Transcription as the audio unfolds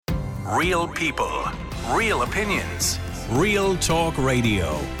Real people, real opinions. Real Talk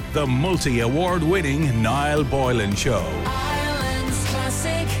Radio. The multi-award winning Niall Boylan Show. Ireland's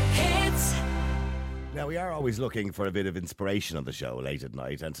classic hits. Now, we are always looking for a bit of inspiration on the show late at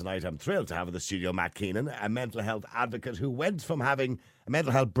night, and tonight I'm thrilled to have in the studio Matt Keenan, a mental health advocate who went from having a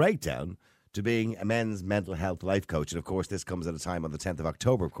mental health breakdown to being a men's mental health life coach. And of course, this comes at a time on the 10th of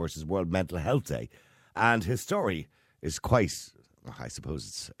October, of course, is World Mental Health Day. And his story is quite, I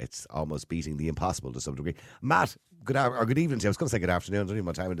suppose it's almost beating the impossible to some degree. Matt, good evening to you. I was going to say good afternoon. I don't even know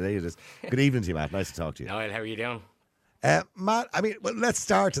what time of the day it is. Good evening to you, Matt. Nice to talk to you. Noel, how are you doing? Matt, I mean, well, let's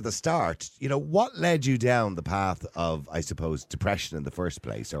start at the start. You know, what led you down the path of, I suppose, depression in the first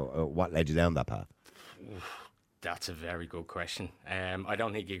place, or what led you down that path? That's a very good question. I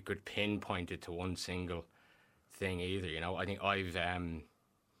don't think you could pinpoint it to one single thing either. You know, I think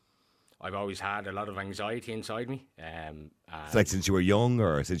I've always had a lot of anxiety inside me. It's like since you were young,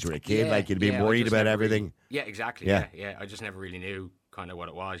 or since you were a kid, like you'd been worried about everything. Really, yeah, exactly. Yeah. I just never really knew kind of what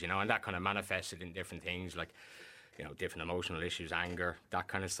it was, you know, and that kind of manifested in different things, like, you know, different emotional issues, anger, that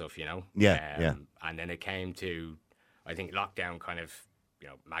kind of stuff, you know. Yeah. And then it came to, I think, lockdown kind of, you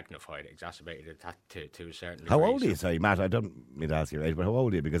know, magnified, exacerbated that to a certain degree. How old are you? Sorry, Matt, I don't mean to ask your age, but how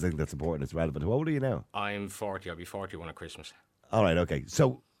old are you? Because I think that's important, it's relevant. How old are you now? I'm 40. I'll be 41 at Christmas. All right, okay.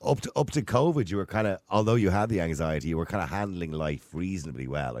 So up to COVID, you were kind of, although you had the anxiety, you were kind of handling life reasonably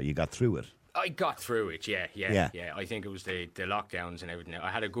well, or you got through it. I got through it, yeah. I think it was the lockdowns and everything. I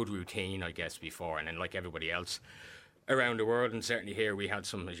had a good routine, I guess, before, and then like everybody else around the world, and certainly here, we had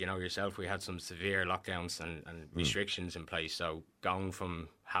some, as you know yourself, we had some severe lockdowns and restrictions in place. So going from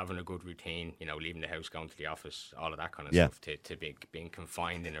having a good routine, you know, leaving the house, going to the office, all of that kind of stuff, to being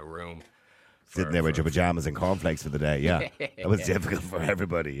confined in a room. Sitting there with your pajamas and cornflakes for the day, yeah. It was difficult for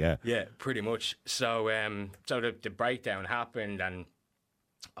everybody, yeah. Yeah, pretty much. So the breakdown happened, and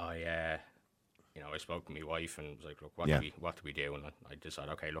I spoke to my wife and was like, look, what do we do? And I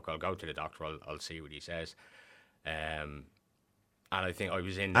decided, okay, look, I'll go to the doctor, I'll see what he says. And I think I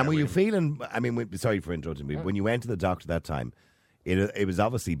was in there. And were you feeling, I mean, sorry for interrupting me, when you went to the doctor that time, it was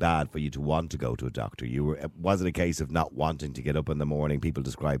obviously bad for you to want to go to a doctor. Was it a case of not wanting to get up in the morning? People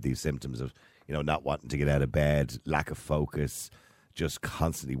describe these symptoms of, you know, not wanting to get out of bed, lack of focus, just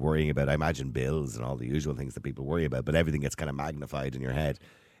constantly worrying about, I imagine, bills and all the usual things that people worry about, but everything gets kind of magnified in your head.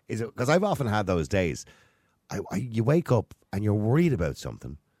 Is it because I've often had those days, you wake up and you're worried about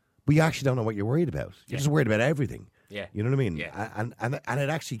something, but you actually don't know what you're worried about. You're just worried about everything. Yeah. You know what I mean? Yeah. And it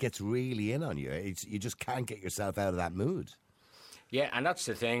actually gets really in on you. You just can't get yourself out of that mood. Yeah, and that's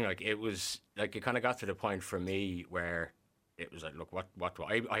the thing. Like, it was like, it kind of got to the point for me where it was like, look, what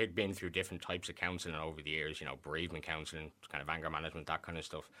I had been through different types of counselling over the years, you know, bereavement counselling, kind of anger management, that kind of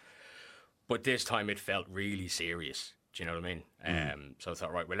stuff. But this time it felt really serious. Do you know what I mean? So I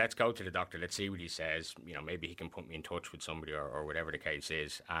thought, right, well, let's go to the doctor. Let's see what he says. You know, maybe he can put me in touch with somebody or whatever the case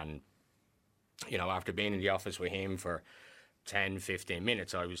is. And, you know, after being in the office with him for 10, 15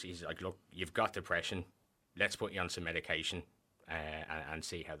 minutes, he's like, look, you've got depression. Let's put you on some medication and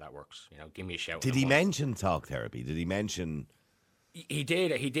see how that works. You know, give me a shout. Did he mention talk therapy? Did he mention... He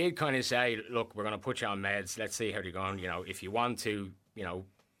did kind of say, look, we're going to put you on meds. Let's see how they're going. You know, if you want to, you know,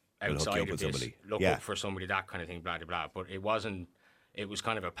 outside of this, look up for somebody, that kind of thing, blah, blah, blah. But it wasn't, it was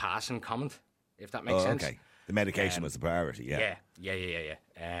kind of a passing comment, if that makes sense. Okay. The medication was the priority, yeah.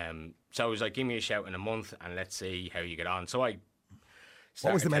 Yeah. So it was like, give me a shout in a month and let's see how you get on. So I...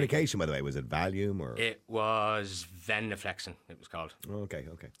 What was the medication, by the way? Was it Valium or...? It was venlafaxine, it was called. Okay.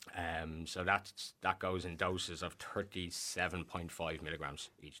 So that goes in doses of 37.5 milligrams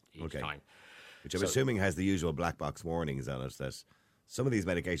each time. Which I'm assuming has the usual black box warnings on it that some of these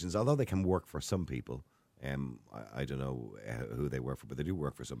medications, although they can work for some people, I don't know who they work for, but they do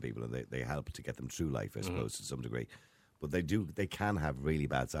work for some people, and they help to get them through life, I suppose, to some degree. But they can have really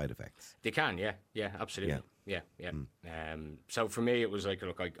bad side effects. They can, yeah, absolutely. Yeah. So for me, it was like,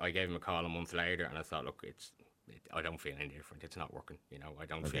 look, I gave him a call a month later, and I thought, look, I don't feel any different. It's not working. You know, I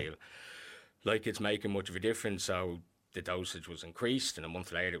don't feel like it's making much of a difference. So the dosage was increased, and a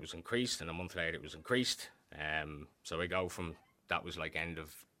month later it was increased, and a month later it was increased. So I go from, that was like end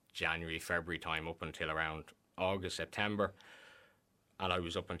of January, February time, up until around August, September. And I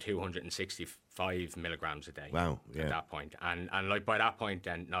was up on 265 milligrams a day. Wow! At that point, and like by that point,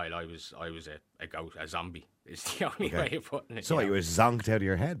 then Niall, I was a zombie. Is the only way of putting it. So you were zonked out of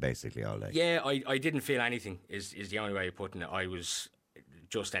your head basically all day. Yeah, I didn't feel anything. Is the only way of putting it. I was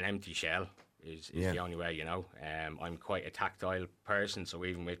just an empty shell. Is the only way, you know. I'm quite a tactile person, so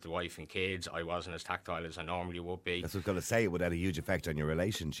even with the wife and kids, I wasn't as tactile as I normally would be. That's what I was going to say. It would have a huge effect on your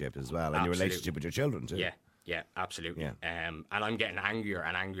relationship as well, and your relationship with your children too. Yeah, absolutely. Yeah. And I'm getting angrier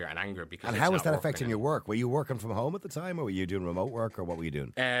and angrier and angrier because. And it's how was not that working affecting your work? Were you working from home at the time, or were you doing remote work, or what were you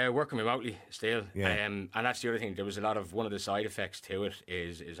doing? Working remotely still. Yeah. And that's the other thing. There was a lot of one of the side effects to it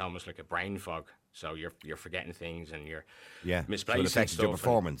is almost like a brain fog. So you're forgetting things and you're Yeah, misplacing so it affected stuff. your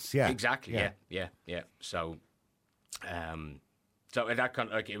performance. Yeah, Exactly. Yeah. So, so that kind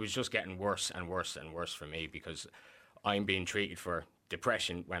of, like, it was just getting worse and worse and worse for me because I'm being treated for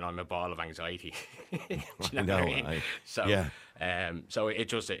depression when I'm a ball of anxiety. Do you know what I mean? So, so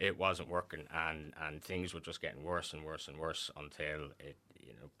it wasn't working, and things were just getting worse and worse and worse until it,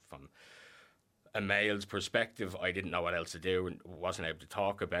 from a male's perspective, I didn't know what else to do and wasn't able to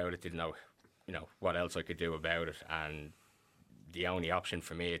talk about it. Didn't know, what else I could do about it, and the only option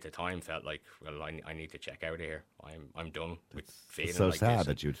for me at the time felt like, well, I need to check out of here. I'm done with feeling It's so like sad this.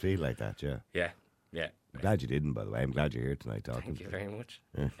 that you'd feel like that. Yeah. Yeah. I'm glad you didn't, by the way. I'm glad you're here tonight talking. Thank you very much.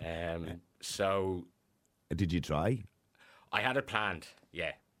 Yeah. So Did you try? I had it planned.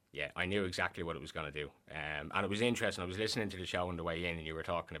 Yeah. I knew exactly what it was going to do. And it was interesting. I was listening to the show on the way in, and you were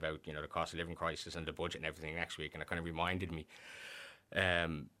talking about, the cost of living crisis and the budget and everything next week, and it kind of reminded me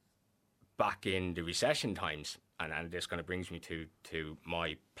back in the recession times, and this kind of brings me to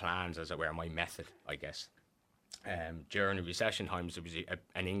my plans, as it were, my method, I guess. During the recession times, there was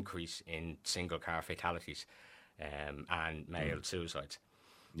an increase in single car fatalities and male suicides.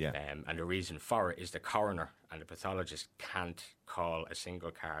 Yeah. And the reason for it is the coroner and the pathologist can't call a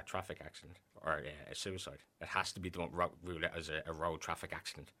single car traffic accident or a suicide. It has to be ruled out as a road traffic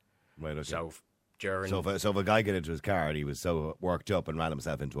accident. Right. Okay. So during So if a guy got into his car and he was so worked up and ran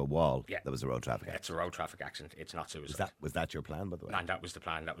himself into a wall, that was a road traffic accident. It's a road traffic accident. It's not suicide. Was that your plan, by the way? And that was the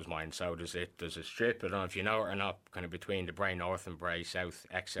plan. That was mine. So there's a strip, I don't know if you know it or not, kind of between the Bray North and Bray South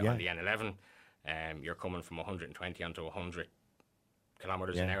exit on the N11. You're coming from 120 onto 100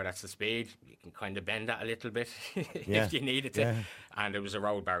 kilometres an hour. That's the speed. You can kind of bend that a little bit if you needed to. Yeah. And there was a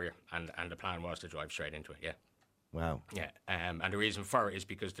road barrier, and the plan was to drive straight into it. Yeah. Wow. Yeah. And the reason for it is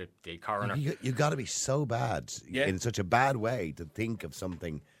because the coroner. You got to be so bad in such a bad way to think of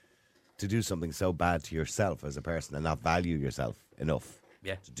something, to do something so bad to yourself as a person and not value yourself enough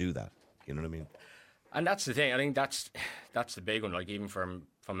to do that. You know what I mean? And that's the thing. I think that's the big one. Like, even from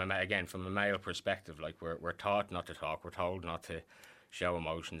a male perspective, like we're taught not to talk. We're told not to show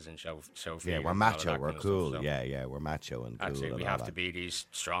emotions and show feelings. Yeah, we're macho. We're cool. Stuff, so. We're macho and cool. Absolutely, we and have to be these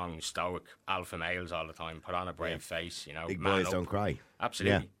strong, stoic alpha males all the time. Put on a brave face. Big boys don't cry.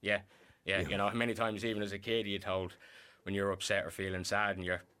 Absolutely. Yeah. Many times, even as a kid, you're told when you're upset or feeling sad, and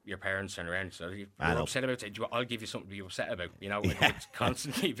your parents turn around and say, "You're upset about it. I'll give you something to be upset about." It's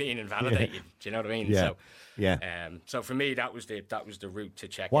constantly being invalidated. Do you know what I mean? Yeah. So, so for me, that was the route to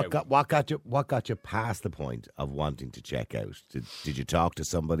check out. What got you past the point of wanting to check out? Did you talk to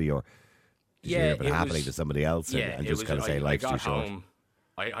somebody, or did you hear it happening to somebody else, and just kind of say life's too short?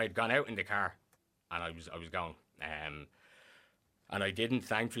 I'd gone out in the car, and I was going. And I didn't.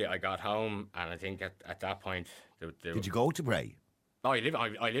 Thankfully, I got home, and I think at that point, did you go to Bray? Oh, I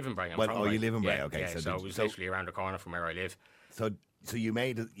live in Bray. You live in Bray. Okay, so it was literally around the corner from where I live. So you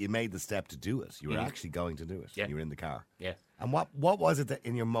made the step to do it. You were actually going to do it. Yeah. You were in the car. Yeah. And what was it that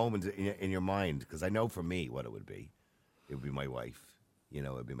in your moment in your mind? Because I know for me what it would be. It would be my wife. It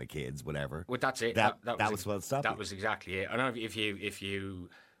would be my kids. Whatever. Well, that's it. That was what stopped. That was exactly it. I don't know if you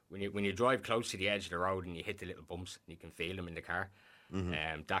when you drive close to the edge of the road and you hit the little bumps and you can feel them in the car.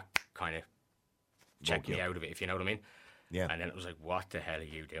 That kind of checked me out of it, if you know what I mean. Yeah. And then it was like, what the hell are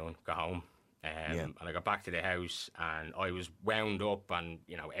you doing? Go home. And I got back to the house, and I was wound up, and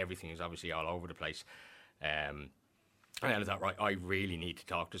everything is obviously all over the place. And then I thought, right, I really need to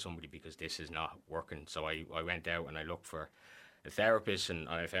talk to somebody because this is not working. So I went out and I looked for a therapist, and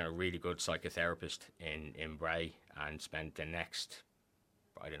I found a really good psychotherapist in Bray, and spent the next,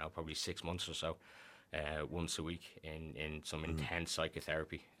 I don't know, probably 6 months or so, once a week in some intense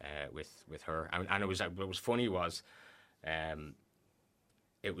psychotherapy with her. And it was what was funny was,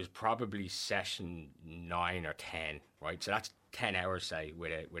 it was probably session 9 or 10, right? So that's 10 hours, say,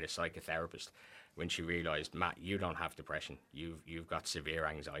 with a psychotherapist. When she realised, Matt, you don't have depression. You've got severe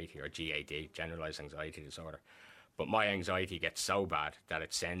anxiety, or GAD, generalised anxiety disorder. But my anxiety gets so bad that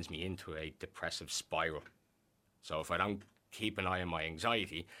it sends me into a depressive spiral. So if I don't keep an eye on my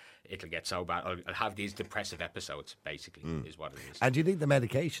anxiety, it'll get so bad. I'll have these depressive episodes, basically, is what it is. And do you think the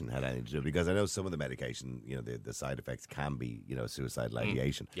medication had anything to do? Because I know some of the medication, the side effects can be, suicidal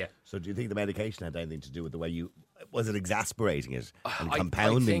ideation. Yeah. So do you think the medication had anything to do with the way was it exasperating it and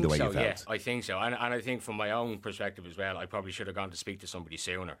compounding the way you felt? Yeah, I think so. And I think from my own perspective as well, I probably should have gone to speak to somebody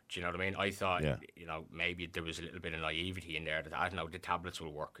sooner. Do you know what I mean? I thought, maybe there was a little bit of naivety in there that, I don't know, the tablets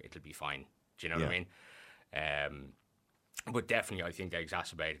will work. It'll be fine. Do you know what I mean? But definitely, I think they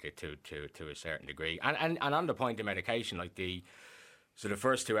exacerbated it to a certain degree. And on the point of medication, like the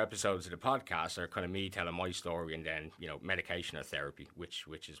first 2 episodes of the podcast are kind of me telling my story, and then medication or therapy, which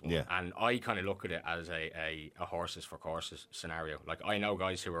is one. Yeah. And I kind of look at it as a horses for courses scenario. Like I know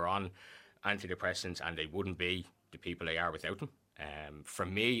guys who are on antidepressants and they wouldn't be the people they are without them. For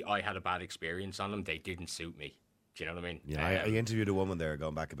me, I had a bad experience on them. They didn't suit me. Do you know what I mean? Yeah, I interviewed a woman there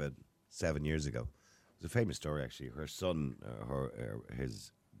going back about 7 years ago. It was a famous story, actually. Her son,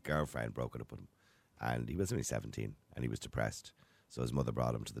 his girlfriend broke it up with him, and he was only 17, and he was depressed. So his mother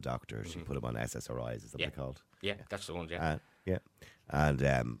brought him to the doctor. She put him on SSRIs, is that what they're called? Yeah, that's the ones, yeah.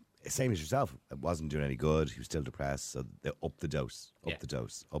 And same as yourself, it wasn't doing any good. He was still depressed, so they upped the dose, up the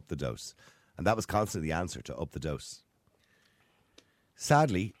dose. And that was constantly the answer, to up the dose.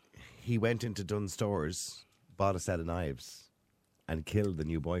 Sadly, he went into Dunnes Stores, bought a set of knives, and killed the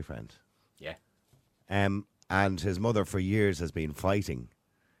new boyfriend. Yeah. And his mother for years has been fighting,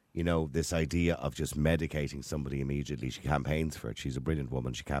 this idea of just medicating somebody immediately. She campaigns for it. She's a brilliant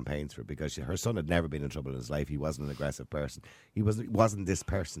woman. She campaigns for it because her son had never been in trouble in his life. He wasn't an aggressive person. He wasn't this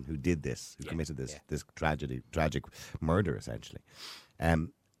person who did this, who committed this tragic murder, essentially.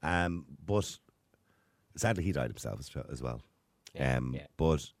 But sadly, he died himself as well.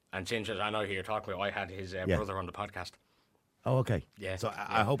 But and since I know who you're talking about, I had his brother on the podcast. Oh, okay. Yeah. So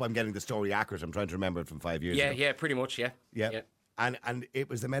I hope I'm getting the story accurate. I'm trying to remember it from 5 years ago. Yeah, pretty much, yeah. And it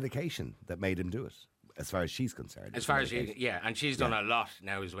was the medication that made him do it, as far as she's concerned. As far as and she's done a lot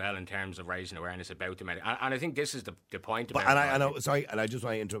now as well in terms of raising awareness about the medication. And I think this is the point about it. I know, sorry, and I just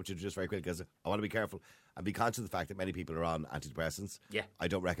want to interrupt you just very quick because I want to be careful and be conscious of the fact that many people are on antidepressants. Yeah. I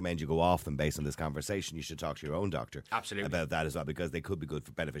don't recommend you go off them based on this conversation. You should talk to your own doctor about that as well, because they could be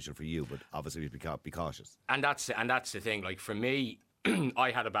beneficial for you, but obviously be cautious. And that's the thing. Like for me, I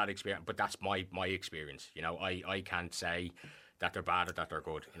had a bad experience, but that's my experience. I can't say that they're bad or that they're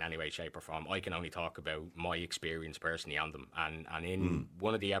good in any way, shape or form. I can only talk about my experience personally on them. And in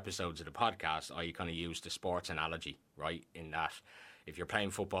one of the episodes of the podcast, I kind of used the sports analogy, right? In that if you're playing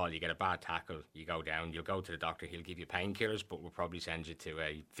football, you get a bad tackle, you go down, you'll go to the doctor, he'll give you painkillers, but we'll probably send you to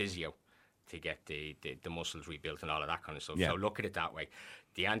a physio to get the muscles rebuilt and all of that kind of stuff. So look at it that way.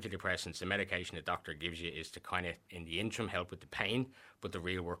 The antidepressants, the medication the doctor gives you is to kind of, in the interim, help with the pain, but the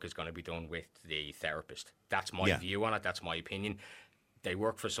real work is going to be done with the therapist. That's my view on it. That's my opinion. They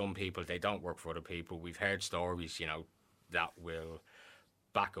work for some people. They don't work for other people. We've heard stories, that will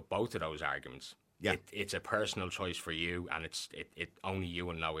back up both of those arguments. Yeah. It's a personal choice for you, and it only you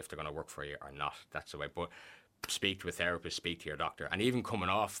will know if they're going to work for you or not. That's the way. But speak to a therapist, speak to your doctor. And even coming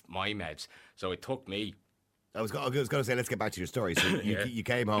off my meds, so it took me... I was going to say, let's get back to your story. So you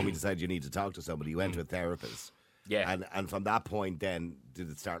came home, you decided you need to talk to somebody. You went to a therapist. Yeah. And from that point then, did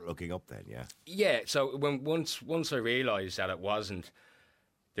it start looking up then, yeah? Yeah, so once I realised that it wasn't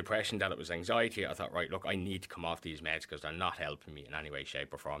depression, that it was anxiety, I thought, right, look, I need to come off these meds because they're not helping me in any way,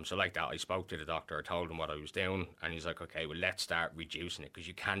 shape or form. So like that, I spoke to the doctor, I told him what I was doing, and he's like, okay, well, let's start reducing it because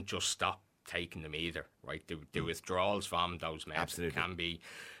you can't just stop taking them either, right? The withdrawals from those meds can be...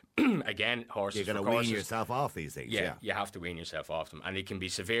 Again, horses. You're going to wean yourself off these things. Yeah, you have to wean yourself off them, and it can be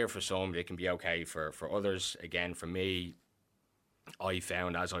severe for some. They can be okay for others. Again, for me, I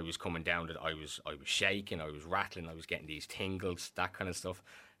found as I was coming down that I was shaking, I was rattling, I was getting these tingles, that kind of stuff.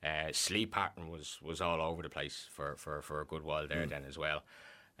 Sleep pattern was all over the place for a good while there then as well.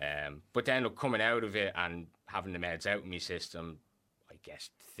 But then look, coming out of it and having the meds out of my system, I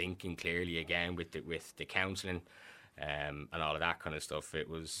guess thinking clearly again with the counselling. And all of that kind of stuff.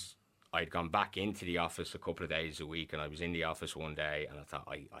 I'd gone back into the office a couple of days a week, and I was in the office one day, and I thought,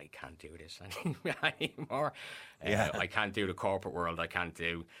 I can't do this anymore. I can't do the corporate world. I can't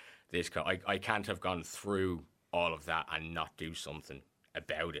do this. I can't have gone through all of that and not do something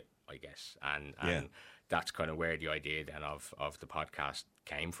about it, I guess. And that's kind of where the idea then of the podcast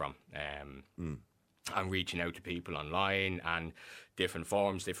came from. And reaching out to people online and different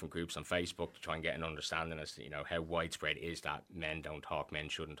forums, different groups on Facebook to try and get an understanding as to, how widespread is that men don't talk, men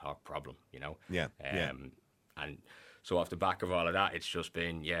shouldn't talk problem, And so off the back of all of that, it's just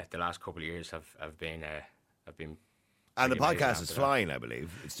been, the last couple of years have been and the podcast is flying, I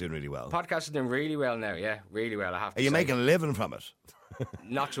believe. It's doing really well. Podcast is doing really well now, really well, I have to say. Are you making a living from it?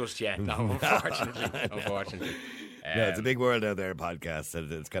 Not just yet, no, unfortunately. No, it's a big world out there, podcasts,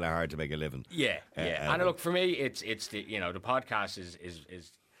 and it's kind of hard to make a living. Yeah. And look, for me, it's the the podcast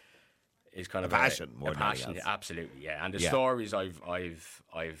is kind of a passion, more a passion, absolutely, yeah. And the stories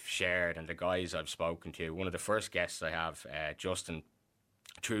I've shared and the guys I've spoken to. One of the first guests I have, Justin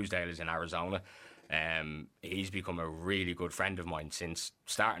Truesdale, is in Arizona. He's become a really good friend of mine since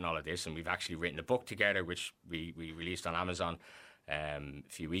starting all of this, and we've actually written a book together, which we released on Amazon a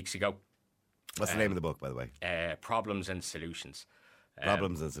few weeks ago. What's the name of the book, by the way? Problems and Solutions.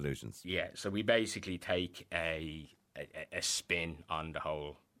 Problems and Solutions. Yeah, so we basically take a spin on the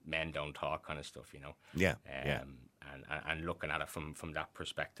whole men don't talk kind of stuff, you know. Yeah, And looking at it from that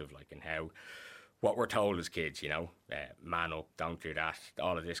perspective, like, and how what we're told as kids, you know, man up, don't do that,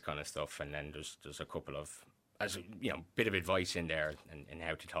 all of this kind of stuff, and then there's a couple of, as you know, bit of advice in there and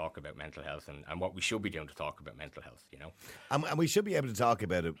how to talk about mental health and what we should be doing to talk about mental health, you know. And we should be able to talk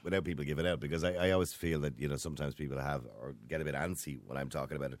about it without people giving out, because I always feel that, you know, sometimes people have or get a bit antsy when I'm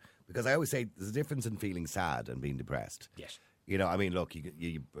talking about it, because I always say there's a difference in feeling sad and being depressed. Yes. You know, I mean, look,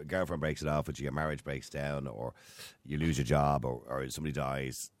 your girlfriend breaks it off with you, your marriage breaks down, or you lose your job, or somebody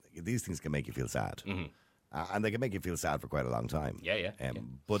dies. These things can make you feel sad. Mm-hmm. And they can make you feel sad for quite a long time. Yeah.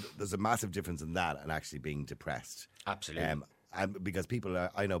 But there's a massive difference in that and actually being depressed. Absolutely. And because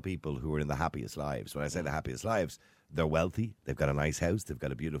I know people who are in the happiest lives. When I say the happiest lives, they're wealthy, they've got a nice house, they've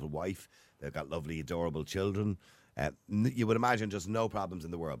got a beautiful wife, they've got lovely, adorable children. You would imagine just no problems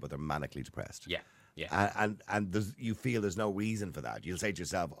in the world, but they're manically depressed. Yeah. And you feel there's no reason for that. You'll say to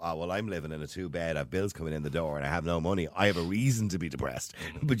yourself, oh, well, I'm living in a 2-bed, I've bills coming in the door, and I have no money. I have a reason to be depressed,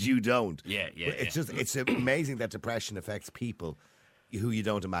 but you don't. Yeah. It's amazing that depression affects people who you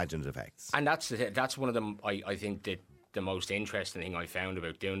don't imagine it affects. And that's one of them, I think, that the most interesting thing I found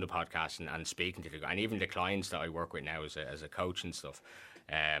about doing the podcast and speaking to and even the clients that I work with now as a coach and stuff.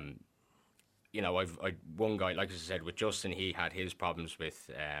 You know, I've one guy, like I said, with Justin, he had his problems with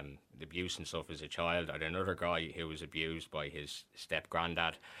the abuse and stuff as a child. I had another guy who was abused by his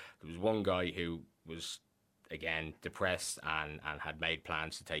step-granddad. There was one guy who was, again, depressed and had made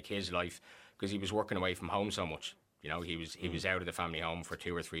plans to take his life because he was working away from home so much. You know, he was out of the family home for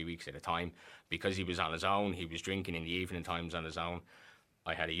 2 or 3 weeks at a time because he was on his own. He was drinking in the evening times on his own.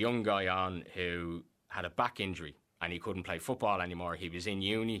 I had a young guy on who had a back injury, and he couldn't play football anymore. He was in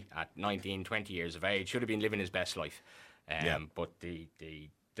uni at 19, 20 years of age. Should have been living his best life. But the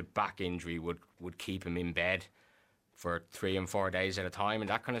back injury would keep him in bed for 3 and 4 days at a time and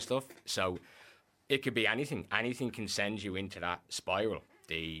that kind of stuff. So it could be anything. Anything can send you into that spiral.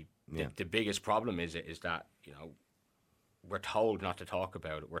 The biggest problem is that, you know, we're told not to talk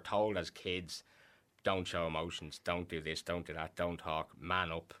about it. We're told as kids, don't show emotions, don't do this, don't do that, don't talk,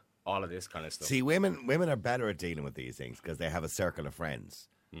 man up. All of this kind of stuff. See, women are better at dealing with these things because they have a circle of friends.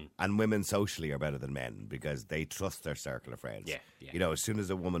 And women socially are better than men because they trust their circle of friends. Yeah. You know, as soon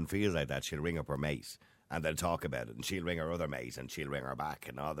as a woman feels like that, she'll ring up her mate and they'll talk about it. And she'll ring her other mate and she'll ring her back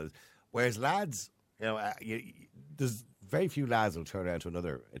and all this. Whereas lads, you know, there's very few lads will turn around to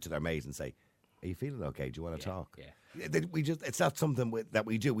their mate and say, are you feeling okay? Do you want to talk? Yeah. It's not something that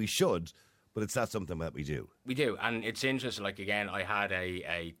we do. We should, but it's not something that we do. We do, and it's interesting. Like, again, I had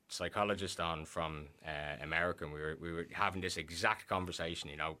a psychologist on from America, and we were having this exact conversation.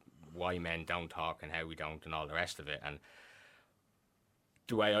 You know, why men don't talk and how we don't, and all the rest of it. And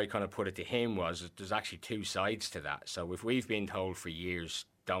the way I kind of put it to him was, there's actually two sides to that. So if we've been told for years,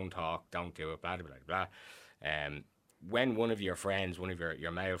 don't talk, don't do it, blah blah blah blah. When one of your friends, one of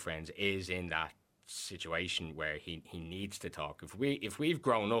your male friends, is in that situation where he needs to talk. If we've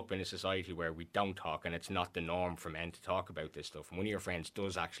grown up in a society where we don't talk and it's not the norm for men to talk about this stuff, and one of your friends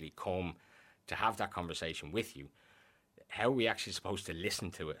does actually come to have that conversation with you, how are we actually supposed to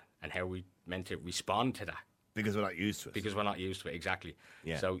listen to it, and how are we meant to respond to that? Because we're not used to it. Because we're not used to it, exactly.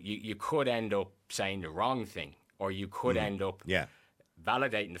 Yeah. So you could end up saying the wrong thing, or you could end up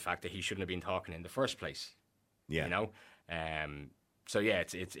validating the fact that he shouldn't have been talking in the first place. Yeah. You know? So yeah,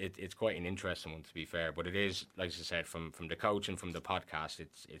 it's quite an interesting one, to be fair. But it is, like I said, from the coach and from the podcast,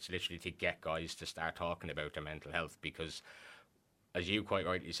 it's literally to get guys to start talking about their mental health, because, as you quite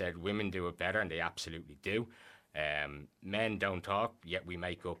rightly said, women do it better, and they absolutely do. Men don't talk, yet we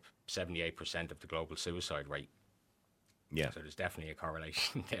make up 78% of the global suicide rate. Yeah. So there's definitely a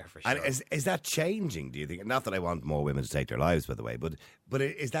correlation there for sure. And is that changing, do you think? Not that I want more women to take their lives, by the way, but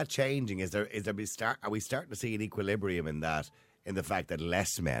is that changing? Are we starting to see an equilibrium in that? In the fact that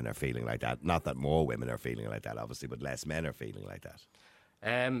less men are feeling like that. Not that more women are feeling like that, obviously, but less men are feeling like that.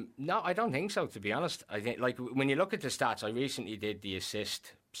 No, I don't think so, to be honest. I think, like, when you look at the stats, I recently did the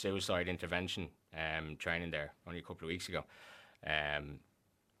assist suicide intervention training there only a couple of weeks ago. And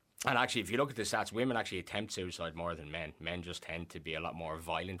actually, if you look at the stats, women actually attempt suicide more than men. Men just tend to be a lot more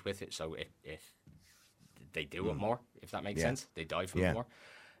violent with it, so if they do it more, if that makes sense. They die from it more.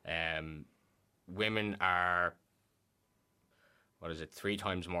 Women are 3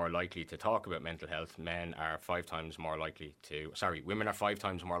 times more likely to talk about mental health. Women are 5 times more likely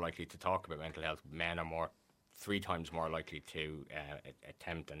to talk about mental health. Men are 3 times more likely to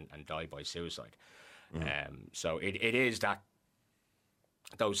attempt and die by suicide. So it is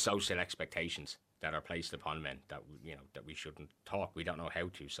those social expectations that are placed upon men that we shouldn't talk. We don't know how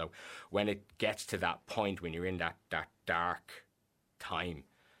to. So when it gets to that point, when you're in that dark time,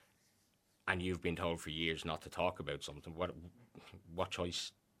 and you've been told for years not to talk about something, what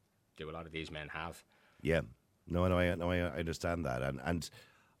choice do a lot of these men have? Yeah, no, I understand that, and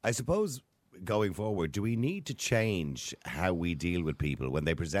I suppose going forward, do we need to change how we deal with people when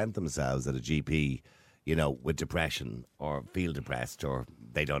they present themselves at a GP, with depression or feel depressed or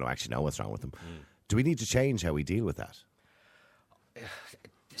they don't actually know what's wrong with them? Do we need to change how we deal with that?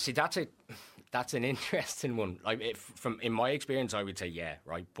 See, that's an interesting one. In my experience, I would say yeah,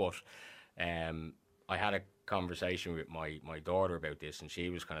 right. But I had a conversation with my daughter about this, and she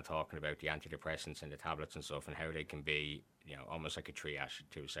was kind of talking about the antidepressants and the tablets and stuff, and how they can be, almost like a triage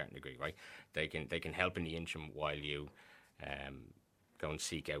to a certain degree, right? They can help in the interim while you go and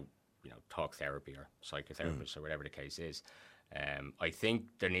seek out, talk therapy or psychotherapist or whatever the case is. I think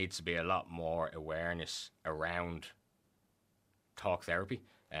there needs to be a lot more awareness around talk therapy.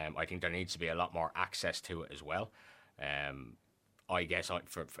 I think there needs to be a lot more access to it as well. I guess,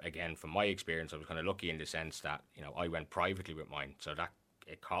 from my experience, I was kind of lucky in the sense that, I went privately with mine. So that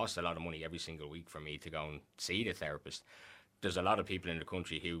it costs a lot of money every single week for me to go and see the therapist. There's a lot of people in the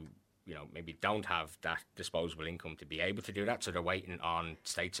country who, maybe don't have that disposable income to be able to do that. So they're waiting on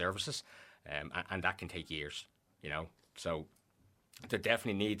state services. And that can take years, So there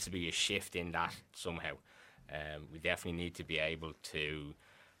definitely needs to be a shift in that somehow. We definitely need to be able to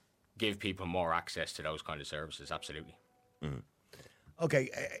give people more access to those kind of services. Absolutely. Okay,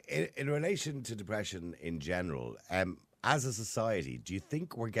 in relation to depression in general, as a society, do you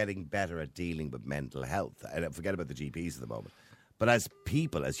think we're getting better at dealing with mental health? And forget about the GPs at the moment. But as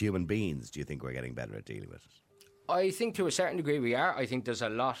people, as human beings, do you think we're getting better at dealing with it? I think to a certain degree we are. I think there's a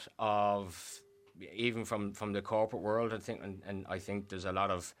lot of, even from the corporate world, and I think there's a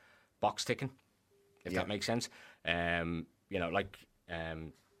lot of box ticking, if that makes sense. You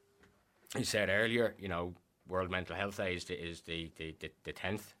said earlier, World Mental Health Day is the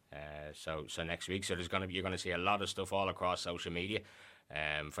 10th. So next week, so you're going to see a lot of stuff all across social media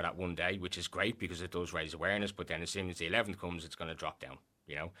for that one day, which is great because it does raise awareness. But then as soon as the 11th comes, it's going to drop down.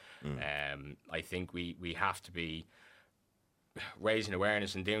 I think we have to be raising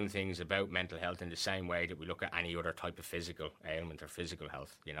awareness and doing things about mental health in the same way that we look at any other type of physical ailment or physical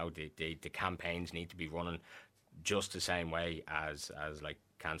health. The campaigns need to be running just the same way as like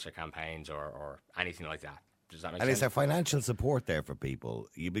cancer campaigns or anything like that. Does that make sense? And is there financial support there for people?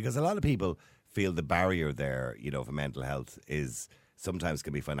 Because a lot of people feel the barrier there, for mental health is sometimes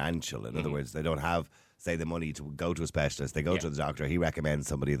can be financial. In other words, they don't have, say, the money to go to a specialist. They go to the doctor. He recommends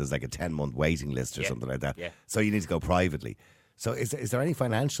somebody. There's like a 10-month waiting list or something like that. Yeah. So you need to go privately. So is there any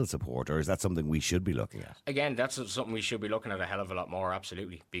financial support, or is that something we should be looking at? Again, that's something we should be looking at a hell of a lot more,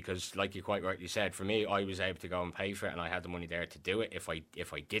 absolutely. Because like you quite rightly said, for me, I was able to go and pay for it, and I had the money there to do it. If I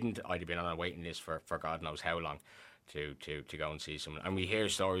didn't, I'd have been on a waiting list for God knows how long to go and see someone. And we hear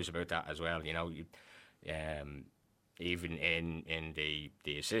stories about that as well. Even in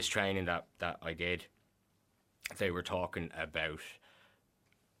the assist training that I did, they were talking about,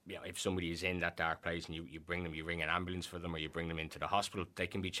 if somebody is in that dark place and you bring an ambulance for them, or you bring them into the hospital, they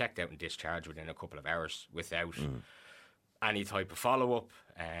can be checked out and discharged within a couple of hours without any type of follow-up.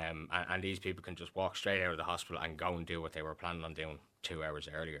 And these people can just walk straight out of the hospital and go and do what they were planning on doing 2 hours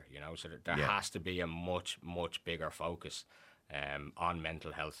earlier, So there has to be a much, much bigger focus on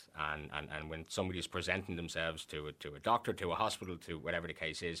mental health. And when somebody is presenting themselves to a doctor, to a hospital, to whatever the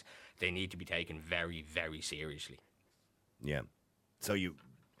case is, they need to be taken very, very seriously. Yeah. So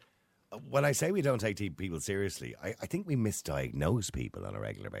when I say we don't take people seriously, I think we misdiagnose people on a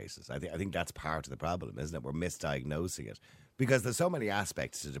regular basis. I think that's part of the problem, isn't it? We're misdiagnosing it because there's so many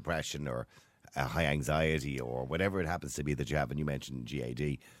aspects to depression or high anxiety or whatever it happens to be that you have, and you mentioned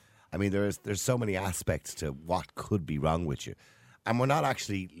GAD. I mean, there's so many aspects to what could be wrong with you. And we're not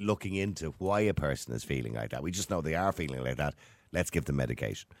actually looking into why a person is feeling like that. We just know they are feeling like that. Let's give them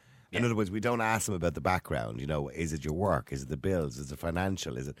medication. In other words, we don't ask them about the background. Is it your work? Is it the bills? Is it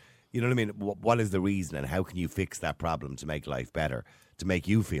financial? Is it... You know what I mean? What is the reason, and how can you fix that problem to make life better, to make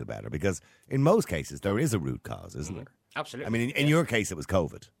you feel better? Because in most cases, there is a root cause, isn't there? Absolutely. I mean, in your case, it was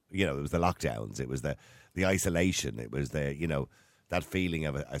COVID. It was the lockdowns. It was the isolation. It was that feeling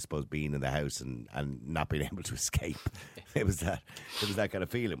of, I suppose, being in the house and not being able to escape. It was that kind of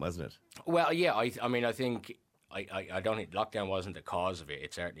feeling, wasn't it? Well, yeah. I mean, I think I don't think lockdown wasn't the cause of it.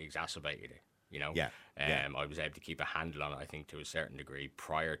 It certainly exacerbated it. You know, I was able to keep a handle on it, I think, to a certain degree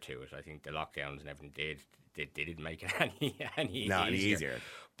prior to it. I think the lockdowns and everything didn't make it any easier.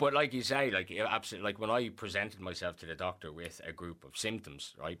 But like you say, like absolutely, like when I presented myself to the doctor with a group of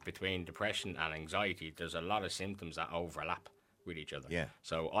symptoms, right, between depression and anxiety, there's a lot of symptoms that overlap with each other. Yeah.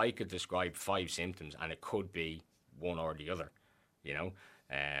 So I could describe 5 symptoms, and it could be one or the other. You know,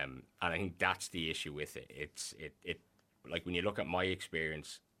 and I think that's the issue with it. It's like when you look at my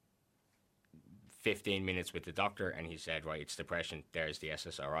experience. 15 minutes with the doctor, and he said, right, it's depression, there's the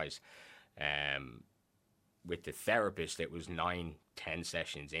SSRIs. With the therapist, it was 9-10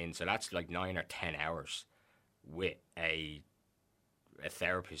 sessions in, so that's like 9 or 10 hours with a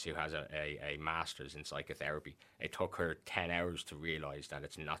therapist who has a master's in psychotherapy. It took her 10 hours to realise that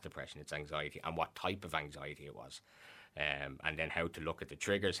it's not depression, it's anxiety, and what type of anxiety it was. And then how to look at the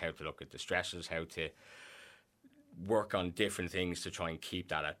triggers, how to look at the stressors, how to work on different things to try and keep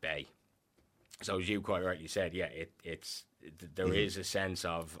that at bay. So as you quite rightly said, yeah, there is a sense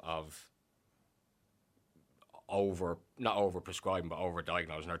of not over prescribing, but over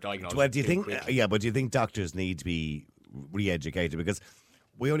diagnosing or diagnosing. Well, do you think? quickly. But do you think doctors need to be re-educated? Because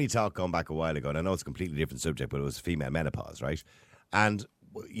we only talked going back a while ago, and I know it's a completely different subject, but it was female menopause, right? And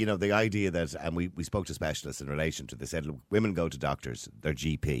you know the idea that, and we spoke to specialists in relation to this. Said look, women go to doctors, their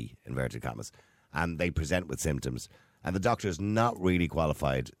GP inverted commas, and they present with symptoms. And the doctor is not really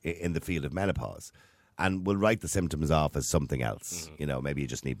qualified in the field of menopause and will write the symptoms off as something else. You know, maybe you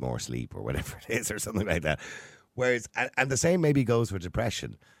just need more sleep or whatever it is or something like that. Whereas, and the same maybe goes for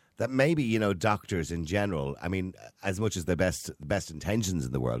depression, that maybe, you know, doctors in general, I mean, as much as the best intentions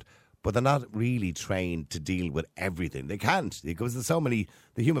in the world, but they're not really trained to deal with everything. They can't, because there's so many,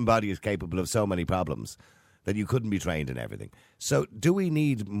 the human body is capable of so many problems that you couldn't be trained in everything. So do we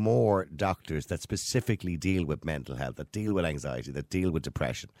need more doctors that specifically deal with mental health, that deal with anxiety, that deal with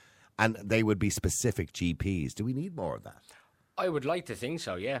depression, and they would be specific GPs? Do we need more of that? I would like to think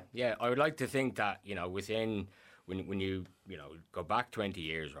so, yeah. I would like to think that, you know, within, when you go back 20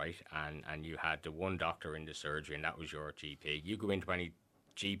 years, right, and you had the one doctor in the surgery and that was your GP, you go into any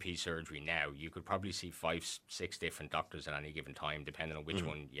GP surgery now, you could probably see 5-6 different doctors at any given time, depending on which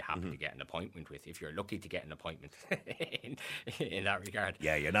one you happen to get an appointment with. If you're lucky to get an appointment in that regard,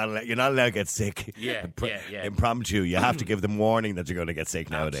 yeah, you're not allowed to get sick. Yeah. Impromptu, you have to give them warning that you're going to get sick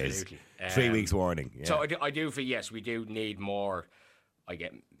nowadays. Absolutely. 3 weeks warning. Yeah. So I do feel yes, we do need more. I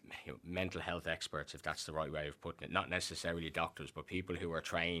get mental health experts, if that's the right way of putting it. Not necessarily doctors, but people who are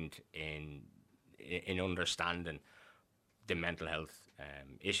trained in understanding the mental health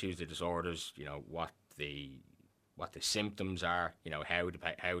issues, the disorders, you know, what the symptoms are, you know, how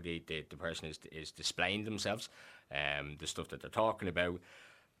the person is displaying themselves, the stuff that they're talking about,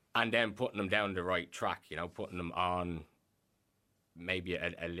 and then putting them down the right track, you know, putting them on maybe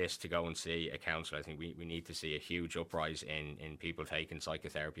a list to go and see a counsellor. I think we need to see a huge uprise in people taking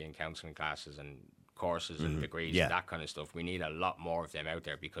psychotherapy and counselling classes and courses and degrees and that kind of stuff. We need a lot more of them out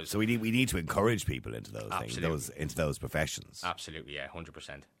there, because so we need to encourage people into those absolutely. things, into those professions. Absolutely, yeah,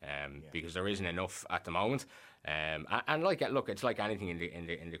 100%. Because there isn't enough at the moment. And like, look, it's like anything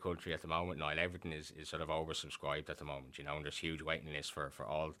in the country at the moment, Niall. Everything is sort of oversubscribed at the moment, you know, and there's huge waiting lists for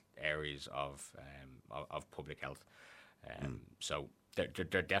all areas of public health. So there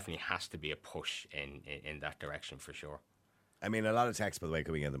definitely has to be a push in that direction for sure. I mean, a lot of texts, by the way,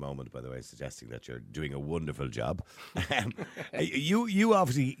 coming in at the moment, by the way, suggesting that you're doing a wonderful job. You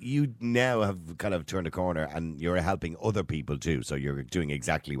obviously, you now have kind of turned a corner and you're helping other people too. So you're doing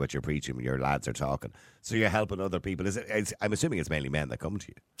exactly what you're preaching when your lads are talking. So you're helping other people. I'm assuming it's mainly men that come to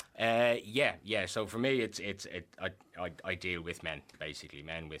you. Yeah. So for me, I deal with men, basically,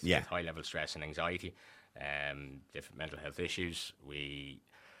 men with high level stress and anxiety, different mental health issues.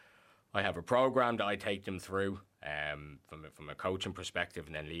 I have a program that I take them through from a coaching perspective,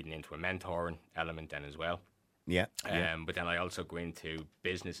 and then leading into a mentoring element then as well. Yeah. But then I also go into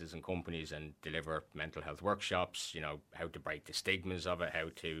businesses and companies and deliver mental health workshops, you know, how to break the stigmas of it, how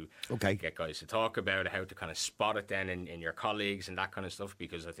to get guys to talk about it, how to kind of spot it then in your colleagues and that kind of stuff,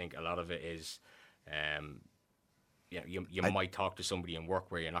 because I think a lot of it is... you might talk to somebody in work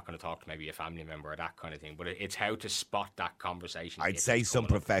where you're not going to talk to maybe a family member or that kind of thing, but it's how to spot that conversation. I'd say some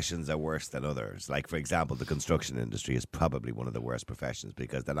professions are worse than others. Like, for example, the construction industry is probably one of the worst professions,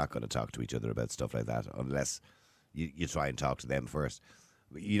 because they're not going to talk to each other about stuff like that unless you try and talk to them first.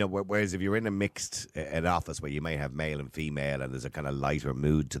 You know, whereas if you're in an office where you might have male and female and there's a kind of lighter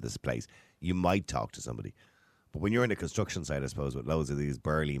mood to this place, you might talk to somebody. But when you're in a construction site, I suppose, with loads of these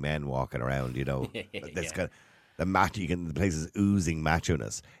burly men walking around, you know, the place is oozing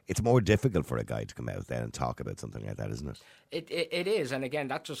macho-ness. It's more difficult for a guy to come out there and talk about something like that, isn't it? It is, and again,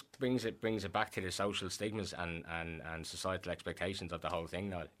 that just brings it back to the social stigmas and societal expectations of the whole thing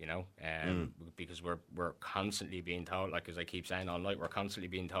now, because we're constantly being told, like as I keep saying all night, we're constantly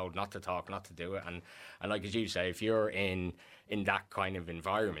being told not to talk, not to do it, and like as you say, if you're in that kind of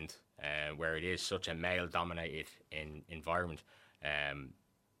environment where it is such a male-dominated environment,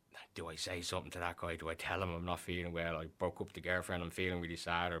 do I say something to that guy? Do I tell him I'm not feeling well? I broke up with the girlfriend, I'm feeling really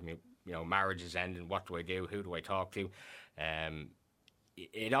sad, or marriage is ending. What do I do? Who do I talk to?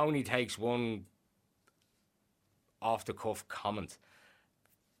 It only takes one off-the-cuff comment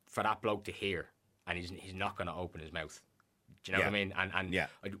for that bloke to hear, and he's not going to open his mouth. Do you know what I mean? And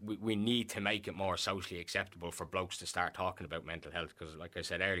we need to make it more socially acceptable for blokes to start talking about mental health, because, like I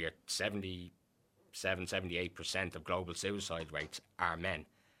said earlier, 78% of global suicide rates are men.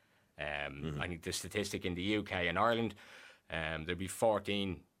 I think the statistic in the UK and Ireland, there'll be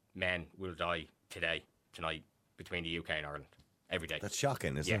 14 men will die tonight, between the UK and Ireland, every day. That's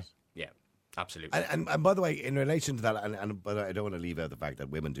shocking, isn't it? Yeah, absolutely. And by the way, in relation to that, but I don't want to leave out the fact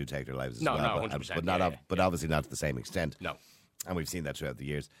that women do take their lives as well. No, 100%. But obviously not to the same extent. No. And we've seen that throughout the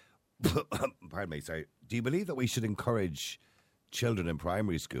years. Pardon me, sorry. Do you believe that we should encourage children in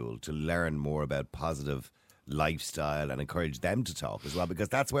primary school to learn more about positive lifestyle and encourage them to talk as well? Because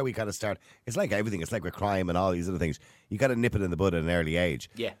that's where we kind of start. It's like everything. It's like with crime and all these other things. You got to nip it in the bud at an early age.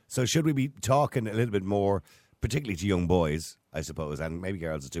 Yeah. So should we be talking a little bit more, particularly to young boys, I suppose, and maybe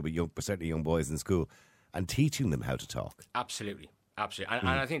girls too, but certainly young boys in school, and teaching them how to talk? Absolutely. And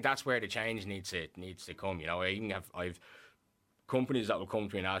I think that's where the change needs to come. I've companies that will come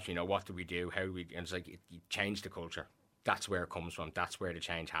to me and ask, what do we do? How do we? And it's like you change the culture. That's where it comes from. That's where the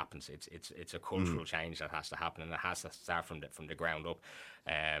change happens. It's a cultural change that has to happen, and it has to start from the ground up.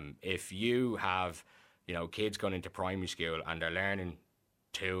 If you have kids going into primary school and they're learning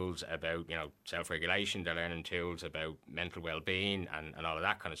tools about self-regulation, they're learning tools about mental well-being and all of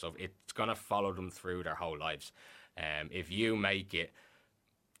that kind of stuff, it's going to follow them through their whole lives. If you make it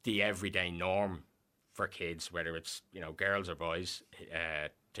the everyday norm for kids, whether it's girls or boys,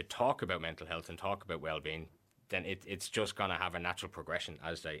 to talk about mental health and talk about well-being, then it's just going to have a natural progression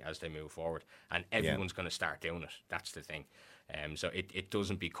as they move forward, and everyone's going to start doing it. That's the thing. So it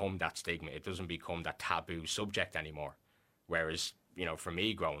doesn't become that stigma. It doesn't become that taboo subject anymore. Whereas for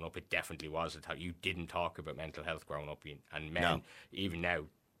me growing up, it definitely was. You didn't talk about mental health growing up, and men even now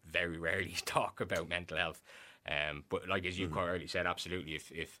very rarely talk about mental health. But like as you quite earlier said, absolutely.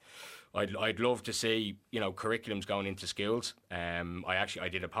 If I'd love to see curriculums going into schools. I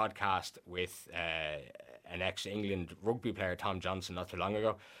did a podcast with an ex-England rugby player, Tom Johnson, not too long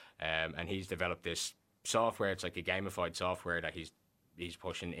ago, and he's developed this software. It's like a gamified software that he's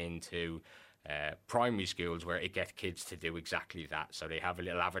pushing into primary schools, where it gets kids to do exactly that. So they have a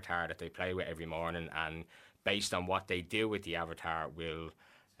little avatar that they play with every morning, and based on what they do with the avatar will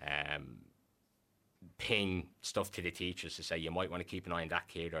ping stuff to the teachers to say, you might want to keep an eye on that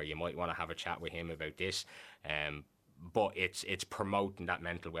kid, or you might want to have a chat with him about this. But it's promoting that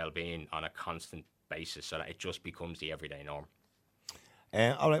mental well-being on a constant basis, so that it just becomes the everyday norm.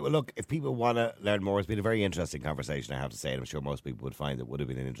 All right, well, look, if people want to learn more, it's been a very interesting conversation, I have to say, and I'm sure most people would find it would have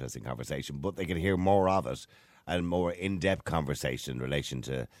been an interesting conversation, but they can hear more of it and more in-depth conversation in relation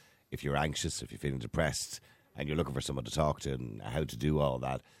to if you're anxious, if you're feeling depressed, and you're looking for someone to talk to and how to do all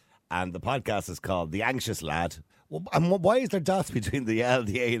that. And the podcast is called The Anxious Lad. Well, and why is there dots between the L,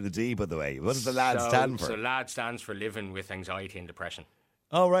 the A and the D, by the way? What does the LAD stand for? So LAD stands for living with anxiety and depression.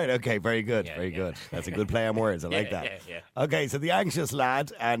 Oh, right, okay, very good, very good. That's a good play on words, I like that. Yeah. Okay, so The Anxious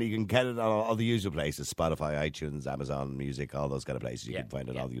Lad, and you can get it on all the usual places, Spotify, iTunes, Amazon Music, all those kind of places. You can find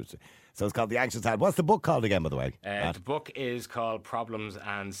it all the usual. So it's called The Anxious Lad. What's the book called again, by the way? The book is called Problems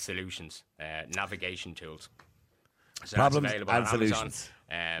and Solutions, Navigation Tools. So Problems available and on Solutions.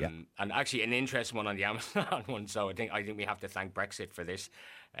 Amazon. And actually an interesting one on the Amazon one, so I think we have to thank Brexit for this.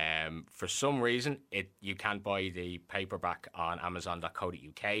 For some reason, you can't buy the paperback on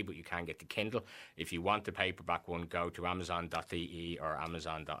Amazon.co.uk, but you can get the Kindle. If you want the paperback one, go to Amazon.de or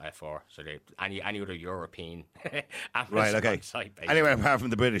Amazon.fr. So any other European Amazon site. Basically. Anywhere apart from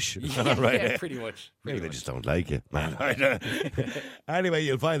the British. Right. Yeah, pretty much. Maybe they just don't like you, man. Anyway,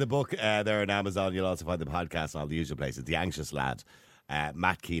 you'll find the book there on Amazon. You'll also find the podcast on all the usual places. The Anxious Lad.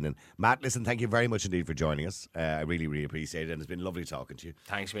 Matt Keenan. Matt, listen, thank you very much indeed for joining us. I really, really appreciate it, and it's been lovely talking to you.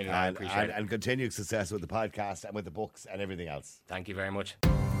 Thanks, Keenan. I appreciate it. And continued success with the podcast and with the books and everything else. Thank you very much.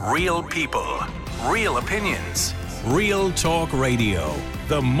 Real people, real opinions. Real Talk Radio,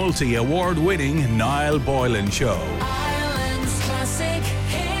 the multi-award winning Niall Boylan Show.